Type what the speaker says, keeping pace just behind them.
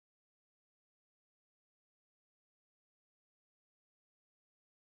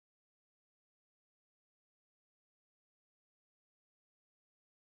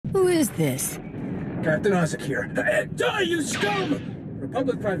Who is this? Captain Isaac here. Die, you scum!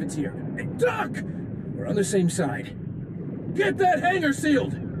 Republic privateer. Hey, Doc! We're on the same side. Get that hangar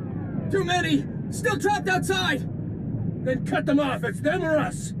sealed! Too many! Still trapped outside! Then cut them off, it's them or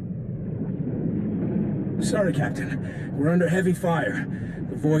us! Sorry, Captain. We're under heavy fire.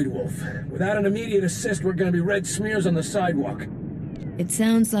 The Void Wolf. Without an immediate assist, we're gonna be red smears on the sidewalk. It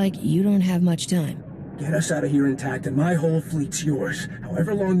sounds like you don't have much time. Get us out of here intact and my whole fleet's yours,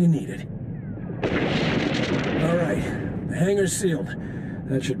 however long you need it. All right, the hangar's sealed.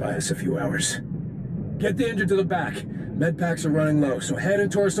 That should buy us a few hours. Get the injured to the back. Med packs are running low, so head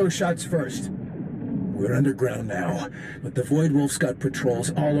and torso shots first. We're underground now, but the Void Wolf's got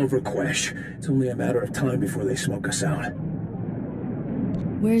patrols all over Quesh. It's only a matter of time before they smoke us out.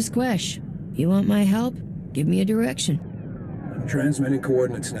 Where's Quesh? You want my help? Give me a direction. I'm transmitting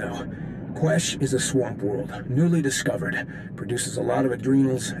coordinates now. Quesh is a swamp world, newly discovered. Produces a lot of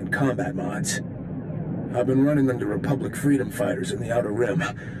adrenals and combat mods. I've been running them to Republic freedom fighters in the Outer Rim.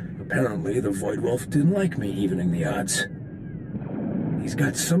 Apparently, the Void Wolf didn't like me evening the odds. He's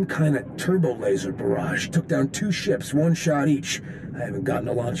got some kind of turbo laser barrage. Took down 2 ships, 1 shot each. I haven't gotten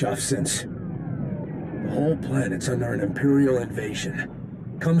a launch off since. The whole planet's under an Imperial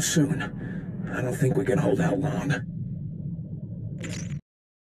invasion. Come soon. I don't think we can hold out long.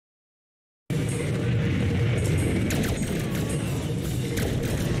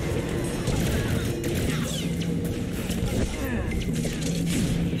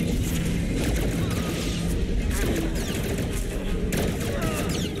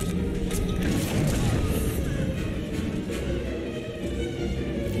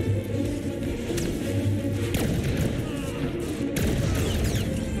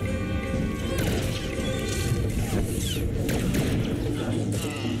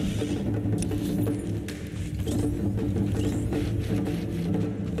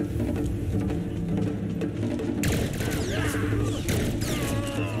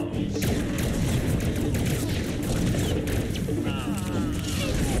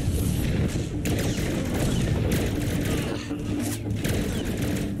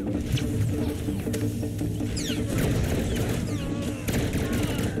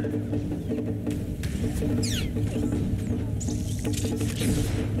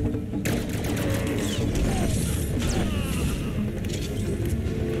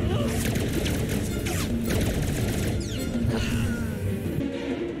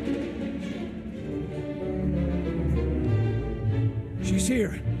 She's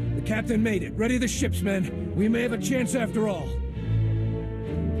here. The captain made it. Ready the ships, men. We may have a chance after all.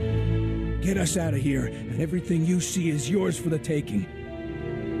 Get us out of here, and everything you see is yours for the taking.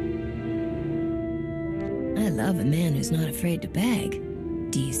 I love a man who's not afraid to beg.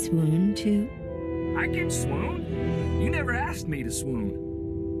 Do you swoon, too? I can swoon? You never asked me to swoon.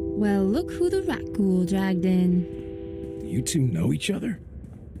 Well, look who the rat ghoul dragged in. You two know each other?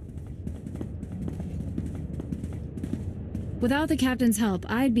 Without the captain's help,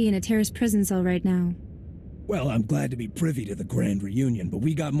 I'd be in a terrorist prison cell right now. Well, I'm glad to be privy to the grand reunion, but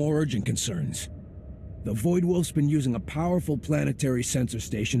we got more urgent concerns. The Void Wolf's been using a powerful planetary sensor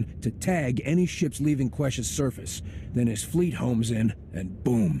station to tag any ships leaving Quesh's surface. Then his fleet homes in, and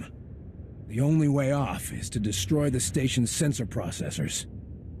boom. The only way off is to destroy the station's sensor processors.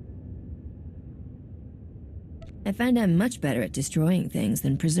 I find I'm much better at destroying things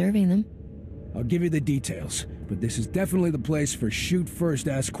than preserving them. I'll give you the details, but this is definitely the place for shoot first,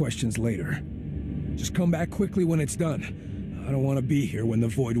 ask questions later. Just come back quickly when it's done. I don't want to be here when the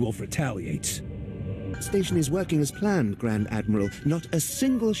Void Wolf retaliates. The station is working as planned, Grand Admiral. Not a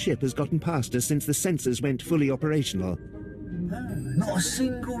single ship has gotten past us since the sensors went fully operational. Not a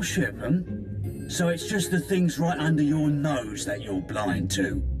single ship, huh? So it's just the things right under your nose that you're blind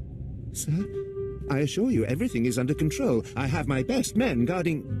to? Sir, I assure you everything is under control. I have my best men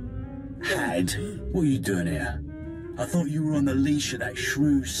guarding... Had? What are you doing here? I thought you were on the leash of that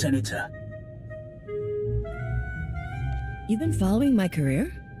shrew senator. You've been following my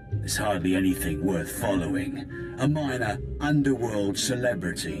career? There's hardly anything worth following. A minor underworld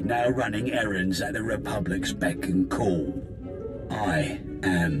celebrity now running errands at the Republic's beck and call. I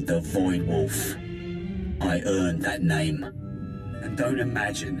am the Void Wolf. I earned that name. And don't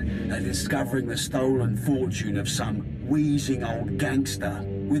imagine that discovering the stolen fortune of some wheezing old gangster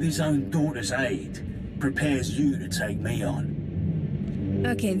with his own daughter's aid prepares you to take me on.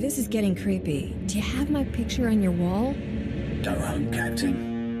 Okay, this is getting creepy. Do you have my picture on your wall? Go home,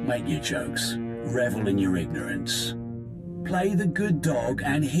 Captain. Make your jokes. Revel in your ignorance. Play the good dog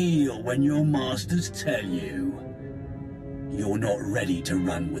and heel when your masters tell you you're not ready to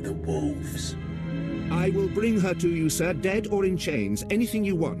run with the wolves. I will bring her to you, sir, dead or in chains, anything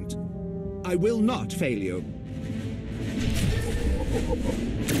you want. I will not fail you.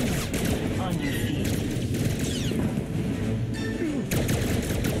 On your feet.